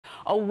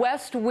A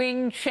West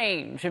Wing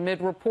change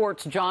amid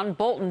reports John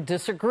Bolton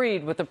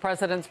disagreed with the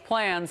president's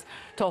plans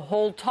to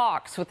hold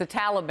talks with the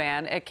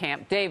Taliban at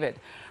Camp David.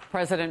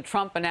 President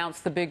Trump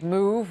announced the big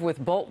move with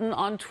Bolton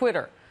on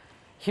Twitter.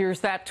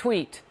 Here's that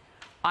tweet.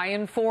 I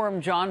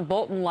informed John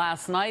Bolton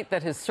last night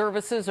that his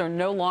services are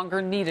no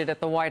longer needed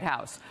at the White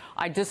House.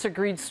 I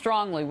disagreed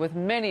strongly with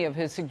many of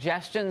his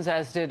suggestions,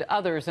 as did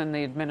others in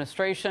the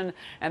administration,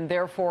 and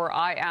therefore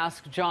I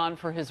asked John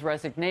for his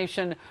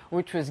resignation,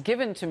 which was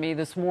given to me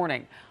this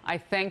morning. I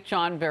thank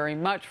John very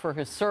much for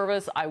his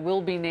service. I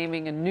will be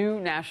naming a new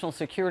national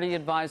security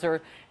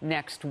advisor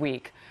next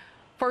week.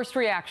 First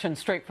reaction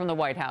straight from the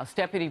White House.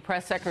 Deputy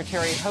Press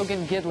Secretary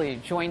Hogan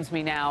Gidley joins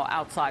me now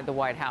outside the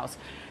White House.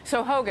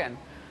 So, Hogan,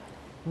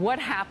 what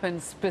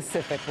happened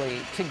specifically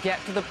to get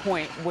to the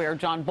point where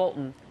John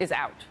Bolton is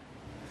out?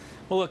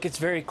 Well, look, it's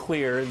very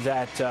clear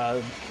that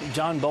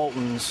John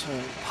Bolton's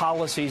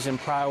policies and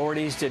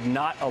priorities did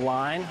not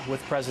align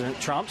with President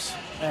Trump's.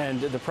 And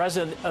the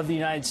President of the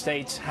United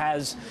States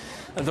has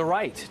the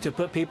right to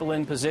put people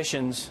in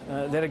positions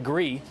that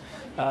agree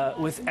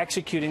with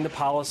executing the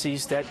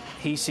policies that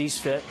he sees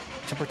fit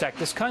to protect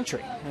this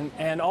country.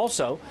 And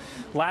also,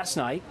 last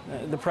night,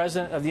 the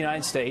President of the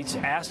United States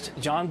asked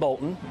John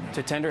Bolton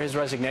to tender his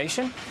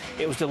resignation.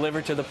 It was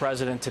delivered to the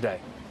President today.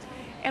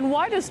 And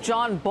why does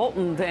John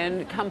Bolton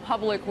then come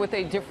public with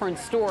a different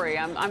story?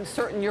 I'm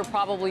certain you're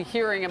probably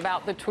hearing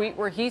about the tweet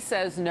where he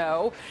says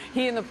no,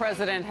 he and the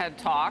President had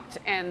talked,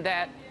 and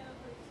that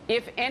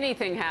if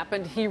anything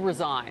happened, he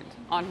resigned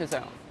on his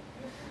own.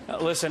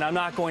 Listen, I'm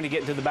not going to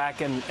get into the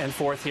back and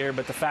forth here,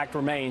 but the fact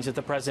remains that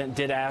the President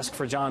did ask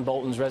for John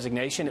Bolton's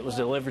resignation. It was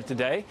delivered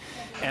today,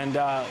 and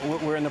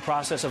we're in the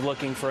process of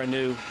looking for a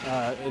new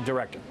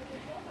director.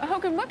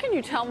 Hogan, what can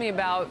you tell me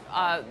about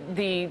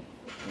the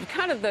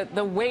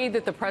way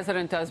that the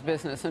president does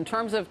business in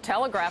terms of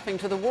telegraphing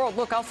to the world,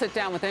 look, I'll sit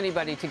down with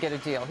anybody to get a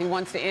deal. He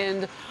wants to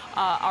end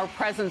our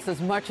presence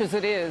as much as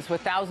it is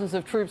with thousands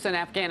of troops in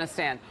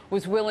Afghanistan,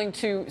 was willing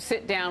to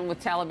sit down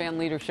with Taliban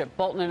leadership.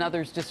 Bolton and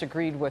others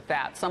disagreed with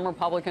that. Some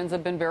Republicans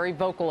have been very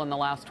vocal in the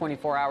last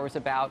 24 hours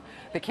about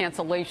the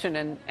cancellation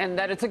and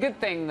that it's a good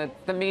thing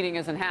that the meeting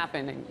isn't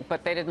happening,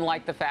 but they didn't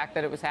like the fact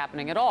that it was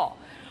happening at all.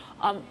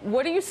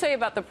 What do you say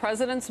about the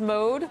president's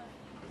mode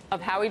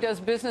of how he does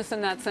business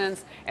in that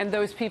sense, and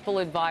those people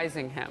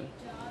advising him?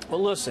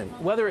 Well, listen,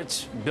 whether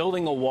it's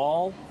building a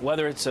wall,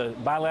 whether it's a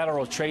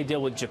bilateral trade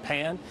deal with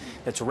Japan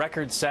that's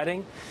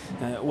record-setting,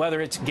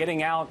 whether it's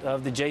getting out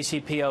of the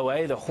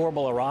JCPOA, the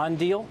horrible Iran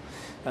deal,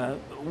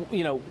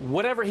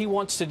 whatever he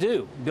wants to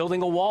do,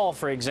 building a wall,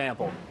 for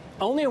example.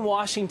 Only in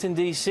Washington,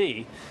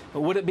 D.C.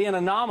 would it be an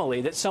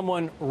anomaly that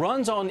someone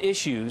runs on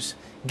issues,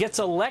 gets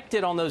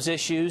elected on those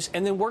issues,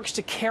 and then works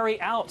to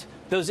carry out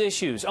those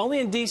issues. Only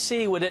in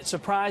D.C. would it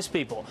surprise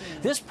people.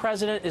 This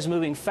president is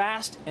moving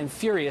fast and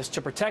furious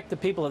to protect the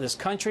people of this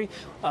country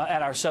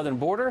at our southern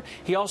border.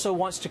 He also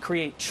wants to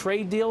create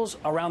trade deals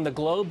around the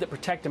globe that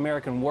protect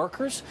American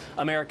workers,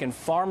 American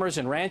farmers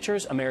and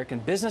ranchers, American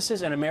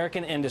businesses, and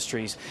American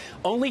industries.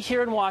 Only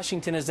here in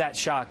Washington is that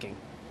shocking.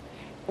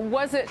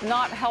 Was it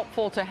not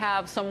helpful to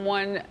have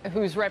someone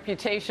whose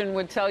reputation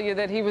would tell you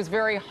that he was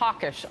very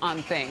hawkish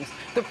on things?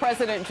 The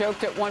president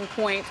joked at one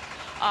point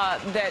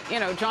that,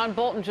 John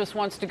Bolton just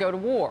wants to go to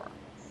war.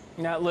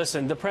 Now,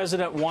 listen, the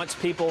president wants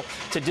people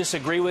to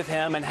disagree with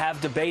him and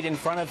have debate in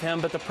front of him,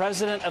 but the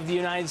president of the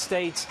United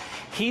States,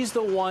 he's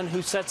the one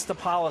who sets the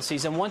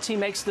policies. And once he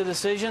makes the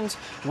decisions,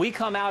 we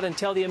come out and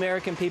tell the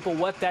American people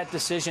what that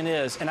decision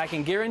is. And I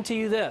can guarantee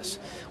you this,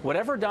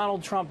 whatever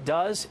Donald Trump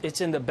does,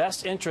 it's in the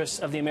best interests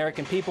of the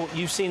American people.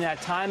 You've seen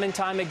that time and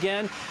time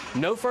again,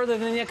 no further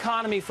than the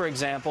economy, for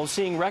example,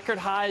 seeing record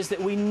highs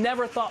that we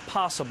never thought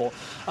possible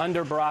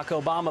under Barack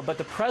Obama. But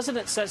the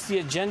president sets the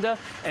agenda,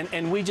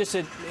 and we just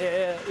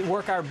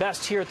work our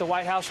best here at the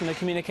White House from the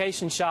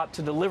communications shop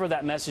to deliver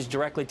that message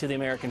directly to the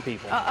American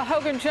people.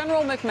 Hogan,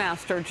 General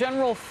McMaster,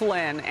 General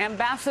Flynn,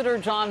 Ambassador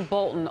John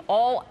Bolton,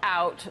 all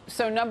out.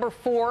 So number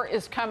 4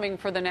 is coming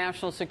for the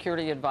National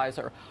Security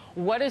Advisor.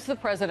 What is the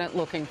president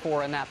looking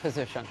for in that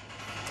position?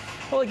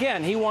 Well,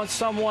 again, he wants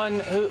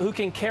someone who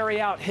can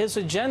carry out his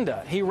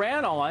agenda. He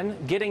ran on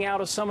getting out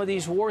of some of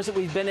these wars that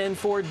we've been in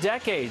for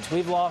decades.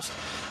 We've lost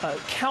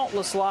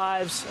countless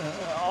lives,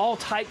 all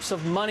types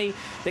of money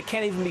that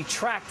can't even be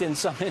tracked in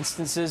some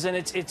instances, and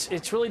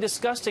it's really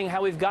disgusting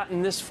how we've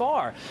gotten this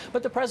far.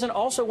 But the president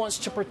also wants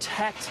to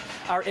protect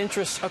our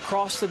interests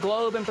across the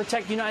globe and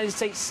protect United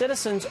States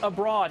citizens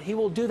abroad. He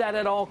will do that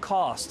at all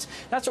costs.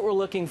 That's what we're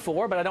looking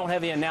for, but I don't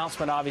have the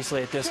announcement,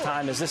 obviously, at this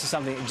time, as this is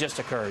something that just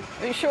occurred.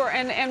 Sure,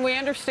 and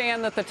we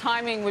understand that the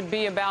timing would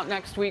be about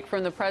next week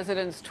from the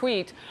president's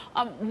tweet.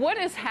 What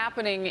is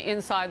happening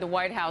inside the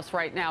White House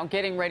right now,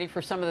 getting ready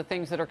for some of the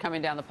things that are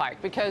coming down the pike?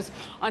 Because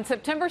on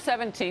September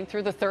 17th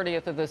through the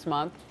 30th of this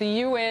month, the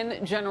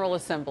UN General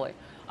Assembly,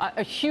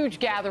 a huge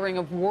gathering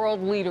of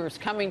world leaders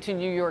coming to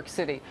New York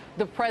City.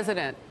 The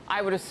president,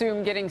 I would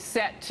assume, getting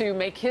set to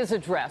make his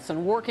address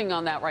and working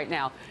on that right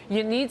now.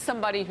 You need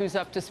somebody who's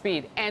up to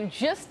speed. And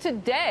just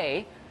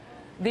today,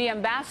 the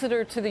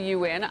ambassador to the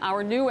UN,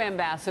 our new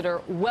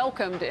ambassador,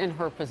 welcomed in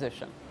her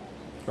position.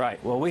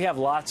 Right. Well, we have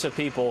lots of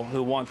people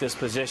who want this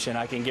position.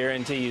 I can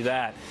guarantee you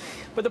that.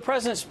 But the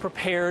president's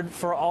prepared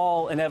for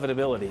all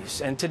inevitabilities.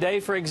 And today,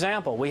 for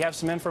example, we have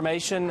some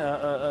information,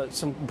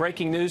 some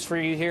breaking news for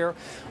you here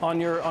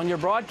on your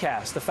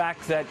broadcast. The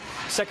fact that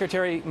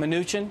Secretary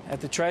Mnuchin at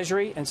the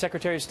Treasury and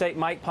Secretary of State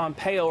Mike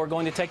Pompeo are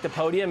going to take the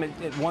podium at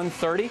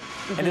 1:30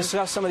 and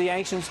discuss some of the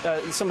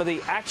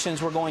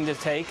actions we're going to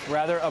take,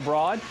 rather,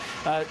 abroad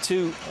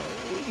to,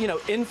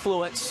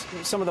 influence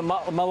some of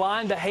the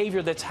malign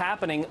behavior that's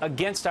happening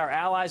against our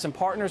allies and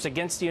partners,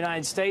 against the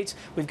United States.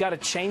 We've got to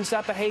change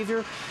that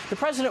behavior.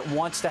 The president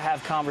wants to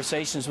have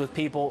conversations with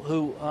people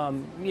who,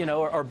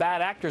 are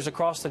bad actors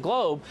across the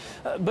globe,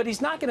 but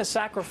he's not going to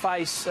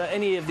sacrifice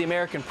any of the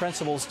American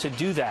principles to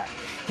do that.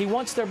 He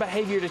wants their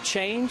behavior to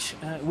change.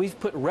 We've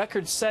put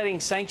record-setting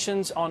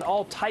sanctions on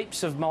all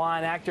types of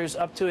malign actors,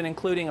 up to and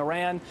including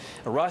Iran,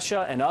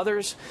 Russia, and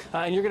others.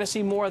 And you're going to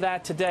see more of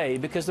that today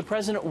because the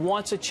president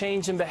wants a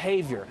change in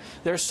behavior.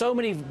 There are so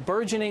many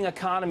burgeoning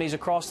economies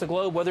across the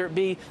globe, whether it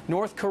be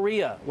North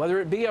Korea, whether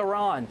it be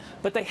Iran,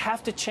 but they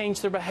have to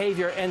change their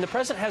behavior. And the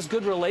president has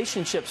good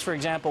relationships, for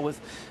example,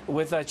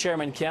 with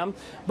Chairman Kim,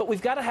 but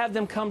we've got to have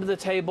them come to the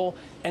table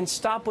and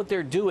stop what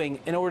they're doing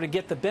in order to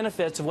get the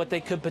benefits of what they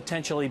could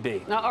potentially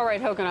be. Now, all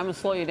right, Hogan, I'm going to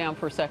slow you down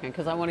for a second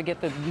because I want to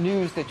get the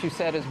news that you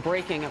said is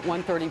breaking at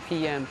 1:30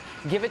 p.m.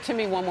 Give it to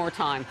me one more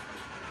time.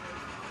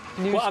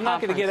 Well, I'm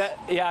not going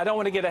to I don't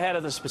want to get ahead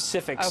of the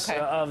specifics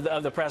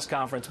of the press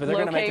conference, but they're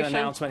going to make an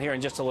announcement here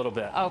in just a little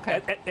bit.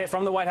 Okay.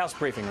 From the White House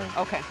briefing room.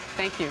 Okay,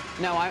 thank you.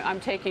 No, I'm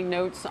taking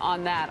notes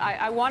on that.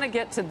 I want to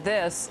get to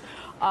this.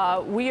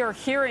 We are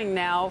hearing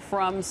now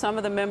from some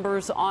of the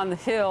members on the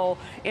Hill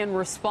in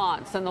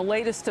response, and the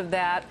latest of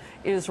that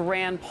is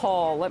Rand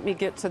Paul. Let me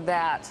get to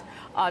that.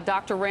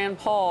 Dr. Rand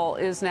Paul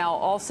is now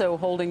also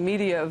holding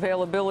media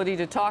availability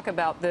to talk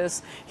about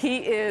this. He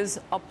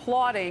is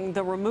applauding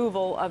the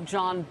removal of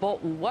John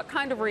Bolton. What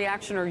kind of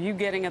reaction are you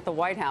getting at the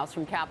White House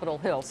from Capitol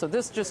Hill? So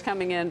this just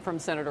coming in from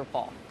Senator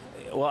Paul.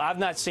 Well, I've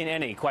not seen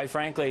any. Quite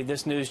frankly,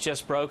 this news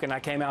just broke, and I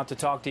came out to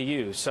talk to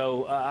you.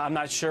 So I'm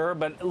not sure.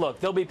 But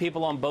look, there'll be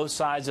people on both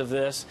sides of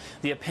this.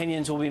 The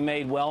opinions will be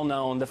made well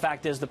known. The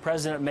fact is the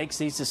president makes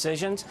these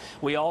decisions.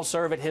 We all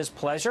serve at his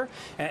pleasure,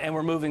 and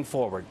we're moving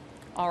forward.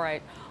 All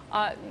right.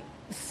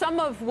 Some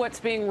of what's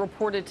being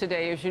reported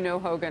today, as you know,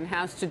 Hogan,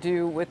 has to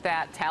do with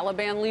that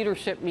Taliban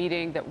leadership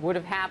meeting that would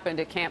have happened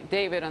at Camp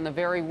David on the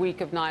very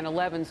week of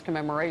 9/11's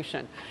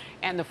commemoration,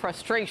 and the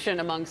frustration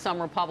among some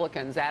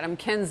Republicans, Adam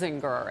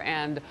Kinzinger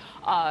and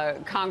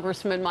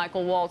Congressman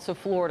Michael Waltz of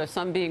Florida,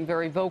 some being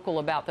very vocal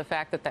about the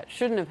fact that that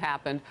shouldn't have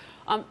happened,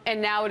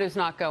 and now it is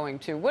not going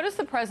to. What is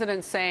the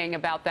president saying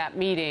about that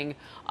meeting,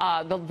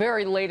 the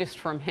very latest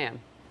from him?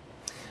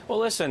 Well,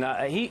 listen,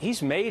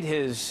 he's made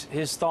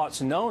his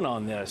thoughts known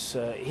on this.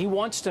 He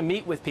wants to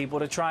meet with people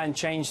to try and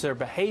change their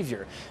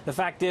behavior. The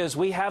fact is,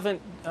 we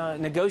haven't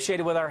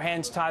negotiated with our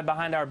hands tied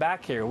behind our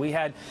back here. We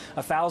had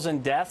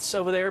 1,000 deaths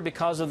over there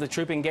because of the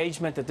troop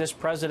engagement that this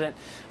president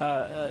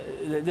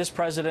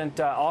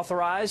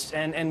authorized,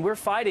 and we're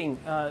fighting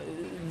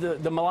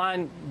the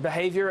malign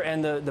behavior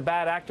and the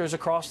bad actors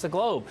across the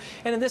globe.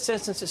 And in this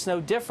instance, it's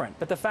no different.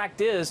 But the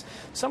fact is,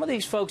 some of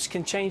these folks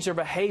can change their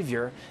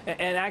behavior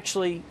and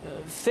actually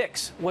fix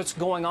what's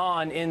going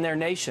on in their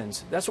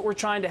nations. That's what we're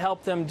trying to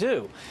help them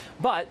do.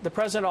 But the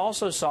president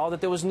also saw that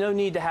there was no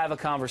need to have a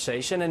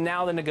conversation, and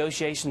now the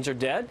negotiations are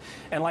dead.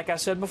 And like I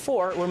said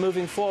before, we're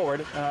moving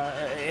forward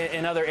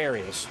in other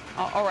areas.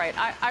 All right.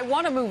 I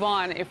want to move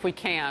on, if we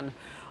can,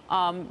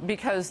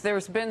 because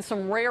there's been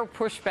some rare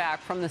pushback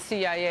from the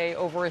CIA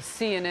over a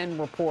CNN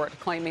report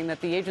claiming that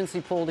the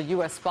agency pulled a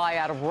U.S. spy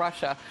out of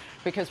Russia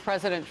because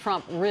President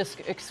Trump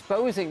risked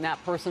exposing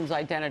that person's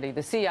identity.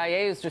 The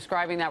CIA is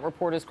describing that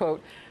report as,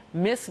 quote,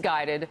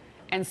 misguided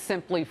and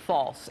simply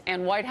false.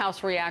 And White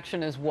House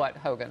reaction is what,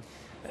 Hogan?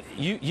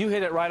 You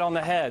hit it right on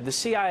the head. The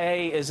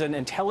CIA is an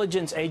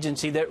intelligence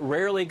agency that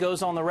rarely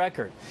goes on the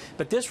record.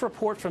 But this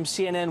report from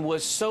CNN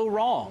was so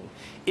wrong,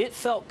 it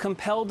felt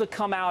compelled to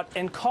come out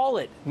and call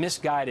it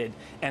misguided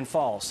and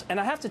false.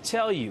 And I have to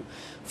tell you,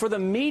 for the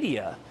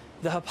media,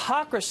 the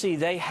hypocrisy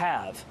they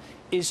have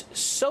is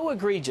so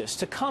egregious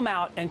to come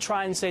out and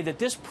try and say that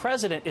this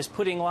president is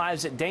putting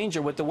lives at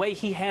danger with the way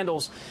he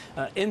handles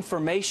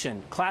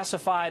information,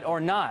 classified or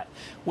not,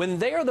 when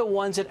they are the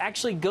ones that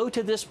actually go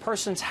to this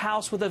person's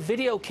house with a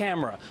video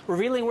camera,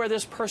 revealing where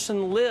this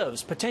person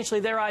lives, potentially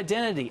their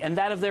identity and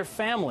that of their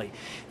family.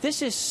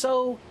 This is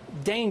so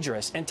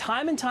dangerous. And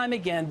time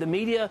again, the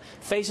media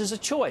faces a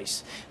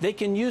choice. They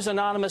can use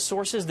anonymous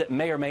sources that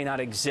may or may not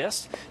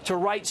exist to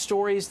write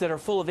stories that are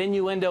full of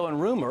innuendo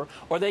and rumor,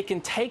 or they can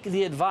take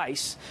the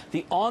advice,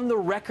 the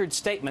on-the-record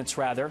statements,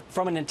 rather,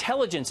 from an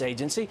intelligence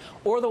agency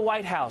or the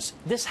White House.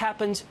 This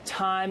happens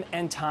time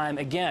and time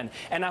again.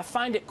 And I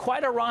find it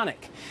quite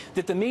ironic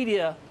that the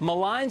media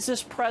maligns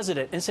this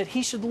president and said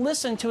he should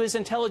listen to his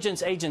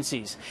intelligence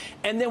agencies.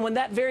 And then when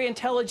that very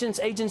intelligence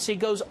agency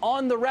goes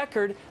on the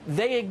record,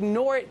 they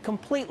ignore it it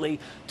completely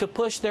to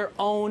push their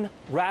own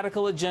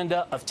radical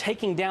agenda of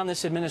taking down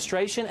this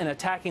administration and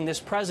attacking this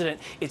president.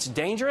 It's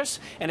dangerous,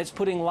 and it's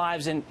putting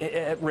lives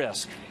at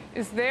risk.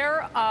 Is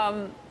there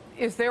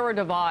a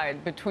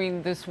divide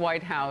between this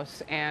White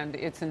House and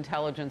its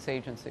intelligence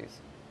agencies?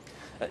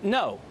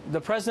 No.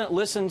 The president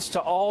listens to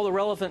all the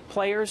relevant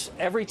players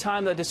every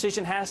time the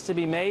decision has to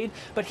be made,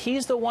 but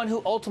he's the one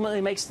who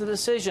ultimately makes the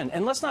decision.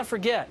 And let's not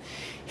forget,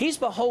 he's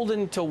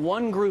beholden to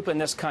one group in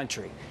this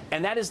country,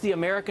 and that is the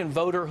American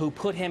voter who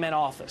put him in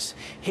office.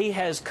 He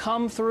has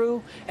come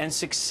through and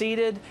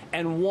succeeded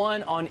and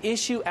won on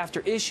issue after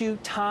issue,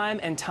 time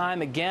and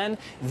time again.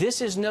 This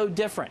is no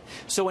different.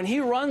 So when he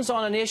runs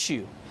on an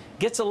issue,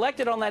 gets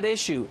elected on that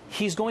issue,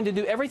 he's going to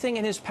do everything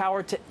in his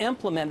power to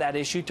implement that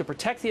issue, to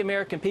protect the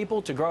American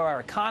people, to grow our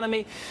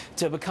economy,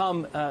 to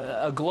become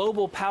a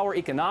global power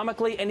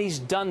economically, and he's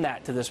done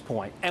that to this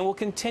point, and will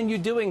continue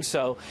doing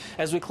so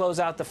as we close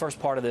out the first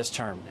part of this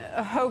term.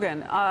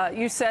 Hogan,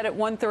 you said at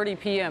 1:30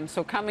 p.m.,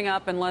 so coming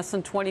up in less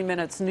than 20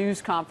 minutes,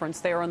 news conference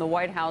there in the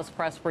White House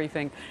press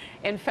briefing.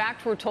 In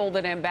fact, we're told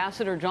that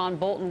Ambassador John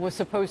Bolton was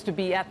supposed to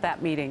be at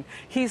that meeting.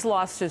 He's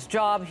lost his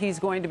job. He's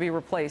going to be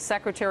replaced.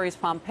 Secretaries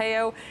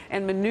Pompeo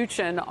and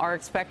Mnuchin are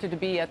expected to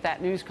be at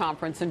that news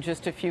conference in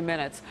just a few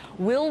minutes.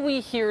 Will we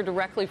hear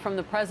directly from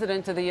the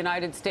President of the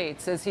United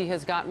States as he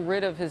has gotten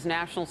rid of his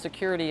national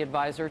security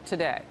advisor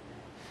today?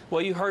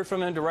 Well, you heard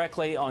from him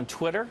directly on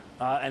Twitter,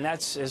 and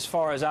that's as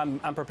far as I'm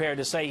prepared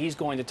to say he's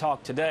going to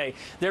talk today.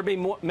 There'll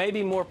be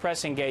maybe more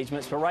press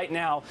engagements, but right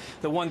now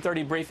the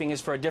 1:30 briefing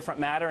is for a different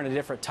matter and a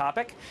different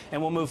topic,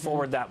 and we'll move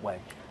forward that way.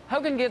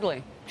 Hogan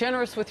Gidley,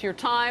 generous with your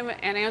time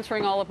and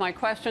answering all of my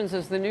questions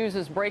as the news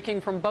is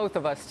breaking from both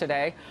of us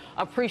today.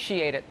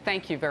 Appreciate it.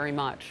 Thank you very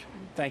much.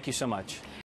 Thank you so much.